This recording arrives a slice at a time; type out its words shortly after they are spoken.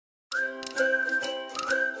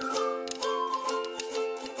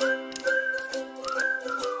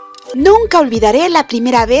Nunca olvidaré la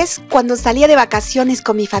primera vez cuando salía de vacaciones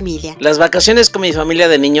con mi familia. Las vacaciones con mi familia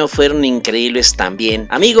de niño fueron increíbles también.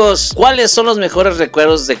 Amigos, ¿cuáles son los mejores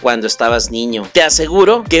recuerdos de cuando estabas niño? Te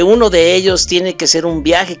aseguro que uno de ellos tiene que ser un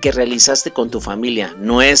viaje que realizaste con tu familia,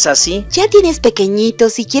 ¿no es así? Ya tienes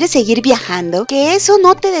pequeñitos y quieres seguir viajando, que eso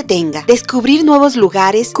no te detenga. Descubrir nuevos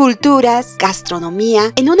lugares, culturas,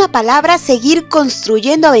 gastronomía, en una palabra, seguir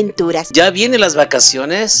construyendo aventuras. Ya vienen las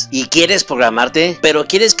vacaciones y quieres programarte, pero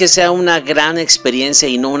quieres que sea una gran experiencia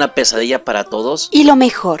y no una pesadilla para todos. Y lo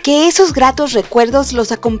mejor, que esos gratos recuerdos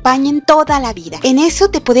los acompañen toda la vida. En eso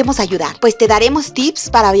te podemos ayudar, pues te daremos tips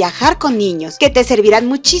para viajar con niños, que te servirán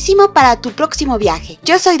muchísimo para tu próximo viaje.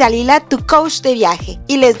 Yo soy Dalila, tu coach de viaje,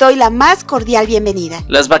 y les doy la más cordial bienvenida.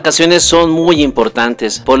 Las vacaciones son muy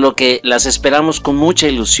importantes, por lo que las esperamos con mucha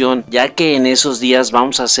ilusión, ya que en esos días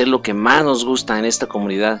vamos a hacer lo que más nos gusta en esta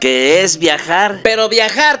comunidad, que es viajar, pero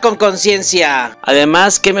viajar con conciencia.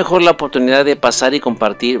 Además, qué mejor la oportunidad de pasar y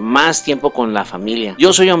compartir más tiempo con la familia.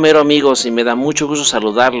 Yo soy Homero, amigos, y me da mucho gusto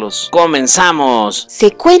saludarlos. ¡Comenzamos!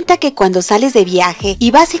 Se cuenta que cuando sales de viaje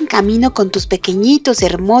y vas en camino con tus pequeñitos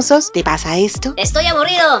hermosos, ¿te pasa esto? Estoy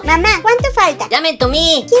aburrido. Mamá, ¿cuánto falta? Ya me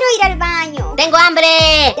entumí. Quiero ir al baño. Tengo hambre.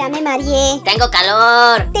 Ya me mareé. Tengo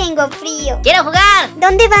calor. Tengo frío. Quiero jugar.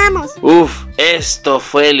 ¿Dónde vamos? Uf, esto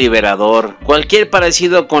fue liberador. Cualquier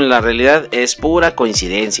parecido con la realidad es pura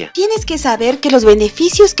coincidencia. Tienes que saber que los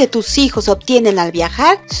beneficios que tus hijos obtienen al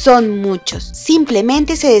viajar son muchos.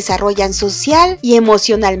 Simplemente se desarrollan social y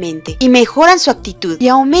emocionalmente, y mejoran su actitud y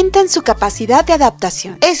aumentan su capacidad de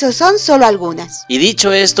adaptación. Esos son solo algunas. Y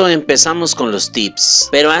dicho esto, empezamos con los tips.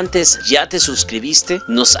 Pero antes, ¿ya te suscribiste?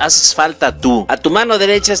 Nos haces falta tú. A tu mano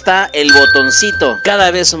derecha está el botoncito.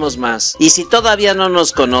 Cada vez somos más. Y si todavía no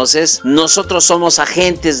nos conoces, nosotros somos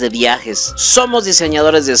agentes de viajes. Somos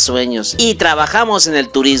diseñadores de sueños y trabajamos en el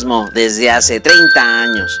turismo desde hace 30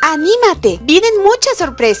 años. ¡Anímate! Vienen muchas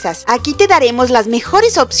sorpresas. Aquí te daremos las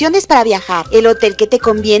mejores opciones para viajar, el hotel que te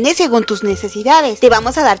conviene según tus necesidades. Te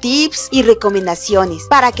vamos a dar tips y recomendaciones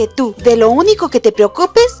para que tú, de lo único que te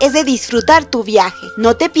preocupes es de disfrutar tu viaje.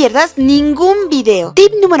 No te pierdas ningún video.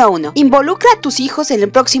 Tip número 1. Involucra a tus hijos en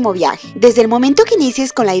el próximo viaje. Desde el momento que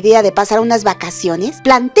inicies con la idea de pasar unas vacaciones,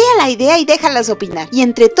 plantea la idea y déjalas opinar. Y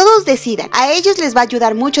entre todos decidan. A ellos les va a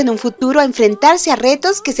ayudar mucho en un futuro a enfrentarse a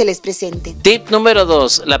retos que se les presenten. Tip número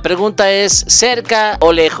 2. La pregunta es ¿cerca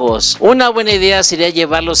o lejos? Una buena idea sería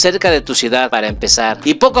llevarlo cerca de tu ciudad para empezar.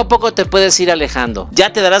 Y poco a poco te puedes ir alejando.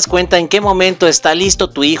 Ya te darás cuenta en qué momento está listo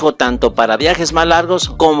tu hijo tanto para viajes más largos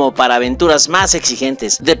como para aventuras más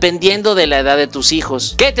exigentes, dependiendo de la edad de tus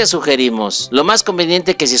hijos. ¿Qué te sugerimos? Lo más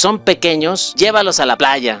conveniente que si son pequeños, llévalos a la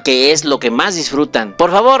playa, que es lo que más disfrutan.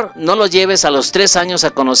 Por favor, no los lleves a los 3 años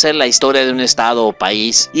a conocer la historia de un estado o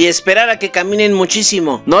país y esperar a que caminen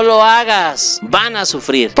muchísimo. No lo hagas, van a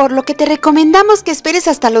sufrir. Por lo que te recomendamos que esperes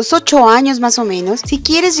hasta los 8 años más o menos si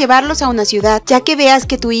quieres llevarlos a una ciudad, ya que veas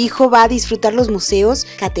que tu hijo va a disfrutar los museos,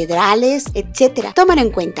 catedrales, etc. Tómalo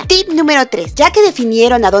en cuenta. Tip número 3. Ya que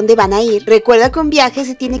definieron a dónde van a ir, recuerda que un viaje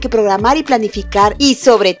se tiene que programar y planificar, y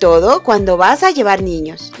sobre todo cuando vas a llevar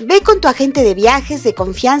niños. Ve con tu agente de viajes de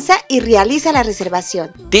confianza y realiza la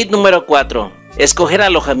reservación. Tip número 4. Escoger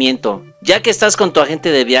alojamiento. Ya que estás con tu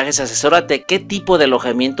agente de viajes, asesórate qué tipo de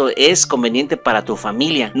alojamiento es conveniente para tu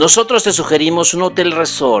familia. Nosotros te sugerimos un hotel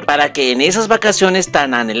resort para que en esas vacaciones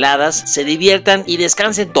tan anheladas se diviertan y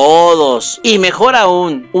descansen todos. Y mejor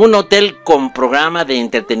aún, un hotel con programa de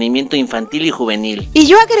entretenimiento infantil y juvenil. Y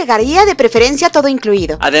yo agregaría de preferencia todo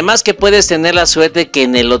incluido. Además que puedes tener la suerte que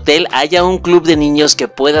en el hotel haya un club de niños que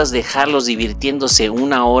puedas dejarlos divirtiéndose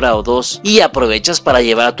 1 hora o 2 y aprovechas para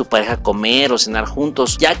llevar a tu pareja a comer o cenar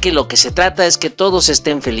juntos, ya que lo que se trata es que todos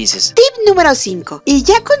estén felices. Tip número 5. Y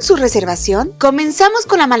ya con su reservación, comenzamos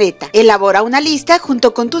con la maleta. Elabora una lista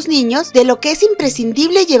junto con tus niños de lo que es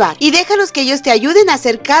imprescindible llevar y déjalos que ellos te ayuden a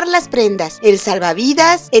acercar las prendas, el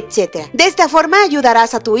salvavidas, etc. De esta forma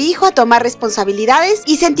ayudarás a tu hijo a tomar responsabilidades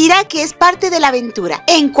y sentirá que es parte de la aventura.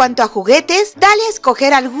 En cuanto a juguetes, dale a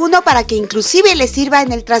escoger alguno para que inclusive le sirva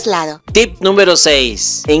en el traslado. Tip número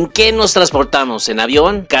 6. ¿En qué nos transportamos? ¿En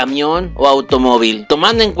avión, camión o automóvil?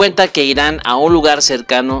 Tomando en cuenta que irán a un lugar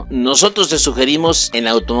cercano, nosotros te sugerimos en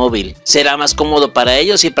automóvil. Será más cómodo para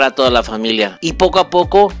ellos y para toda la familia. Y poco a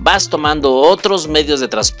poco vas tomando otros medios de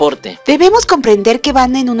transporte. Debemos comprender que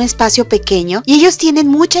van en un espacio pequeño y ellos tienen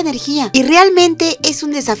mucha energía y realmente es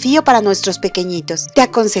un desafío para nuestros pequeñitos. Te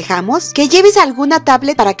aconsejamos que lleves alguna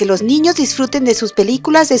tablet para que los niños disfruten de sus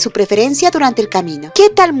películas de su preferencia durante el camino. ¿Qué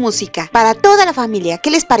tal música? Para toda la familia, ¿qué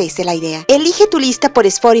les parece la idea? Elige tu lista por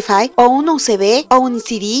Spotify o un USB o un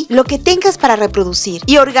CD, lo que que tengas para reproducir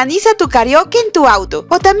y organiza tu karaoke en tu auto.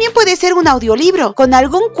 O también puede ser un audiolibro con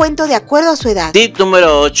algún cuento de acuerdo a su edad. Tip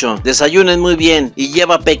número 8. Desayunen muy bien y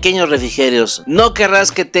lleva pequeños refrigerios. No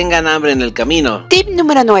querrás que tengan hambre en el camino. Tip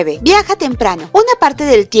número 9. Viaja temprano. Una parte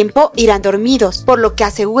del tiempo irán dormidos, por lo que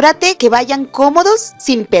asegúrate que vayan cómodos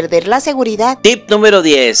sin perder la seguridad. Tip número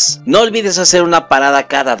 10. No olvides hacer una parada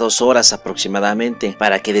cada 2 horas aproximadamente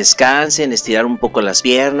para que descansen, estirar un poco las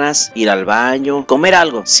piernas, ir al baño, comer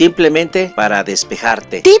algo, simplemente para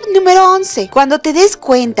despejarte. Tip número 11. Cuando te des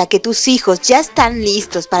cuenta que tus hijos ya están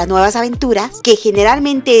listos para nuevas aventuras, que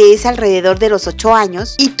generalmente es alrededor de los 8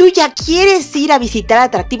 años, y tú ya quieres ir a visitar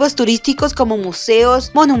atractivos turísticos como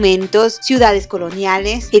museos, monumentos, ciudades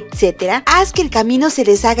coloniales, etc., haz que el camino se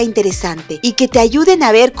les haga interesante y que te ayuden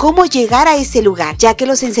a ver cómo llegar a ese lugar, ya que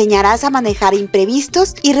los enseñarás a manejar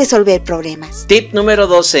imprevistos y resolver problemas. Tip número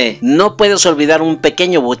 12. No puedes olvidar un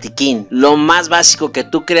pequeño botiquín, lo más básico que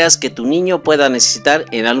tú creas que tu niño pueda necesitar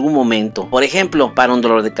en algún momento. Por ejemplo, para un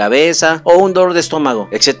dolor de cabeza o un dolor de estómago,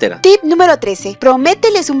 etc. Tip número 13.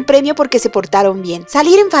 Promételes un premio porque se portaron bien.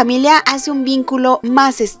 Salir en familia hace un vínculo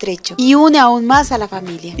más estrecho y une aún más a la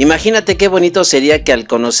familia. Imagínate qué bonito sería que al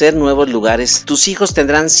conocer nuevos lugares, tus hijos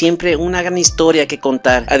tendrán siempre una gran historia que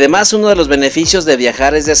contar. Además, uno de los beneficios de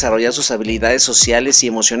viajar es desarrollar sus habilidades sociales y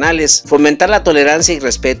emocionales, fomentar la tolerancia y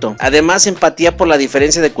respeto, además empatía por la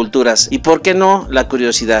diferencia de culturas y, por qué no, la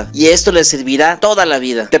curiosidad. Y esto les servirá toda la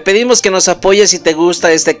vida. Te pedimos que nos apoyes si te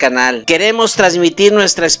gusta este canal. Queremos transmitir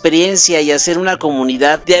nuestra experiencia y hacer una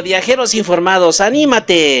comunidad de viajeros informados.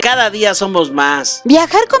 ¡Anímate! Cada día somos más.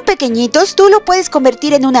 Viajar con pequeñitos tú lo puedes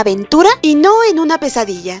convertir en una aventura y no en una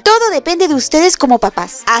pesadilla. Todo depende de ustedes como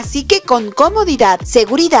papás. Así que con comodidad,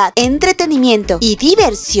 seguridad, entretenimiento y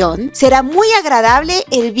diversión será muy agradable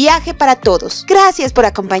el viaje para todos. Gracias por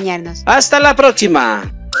acompañarnos. ¡Hasta la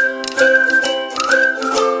próxima!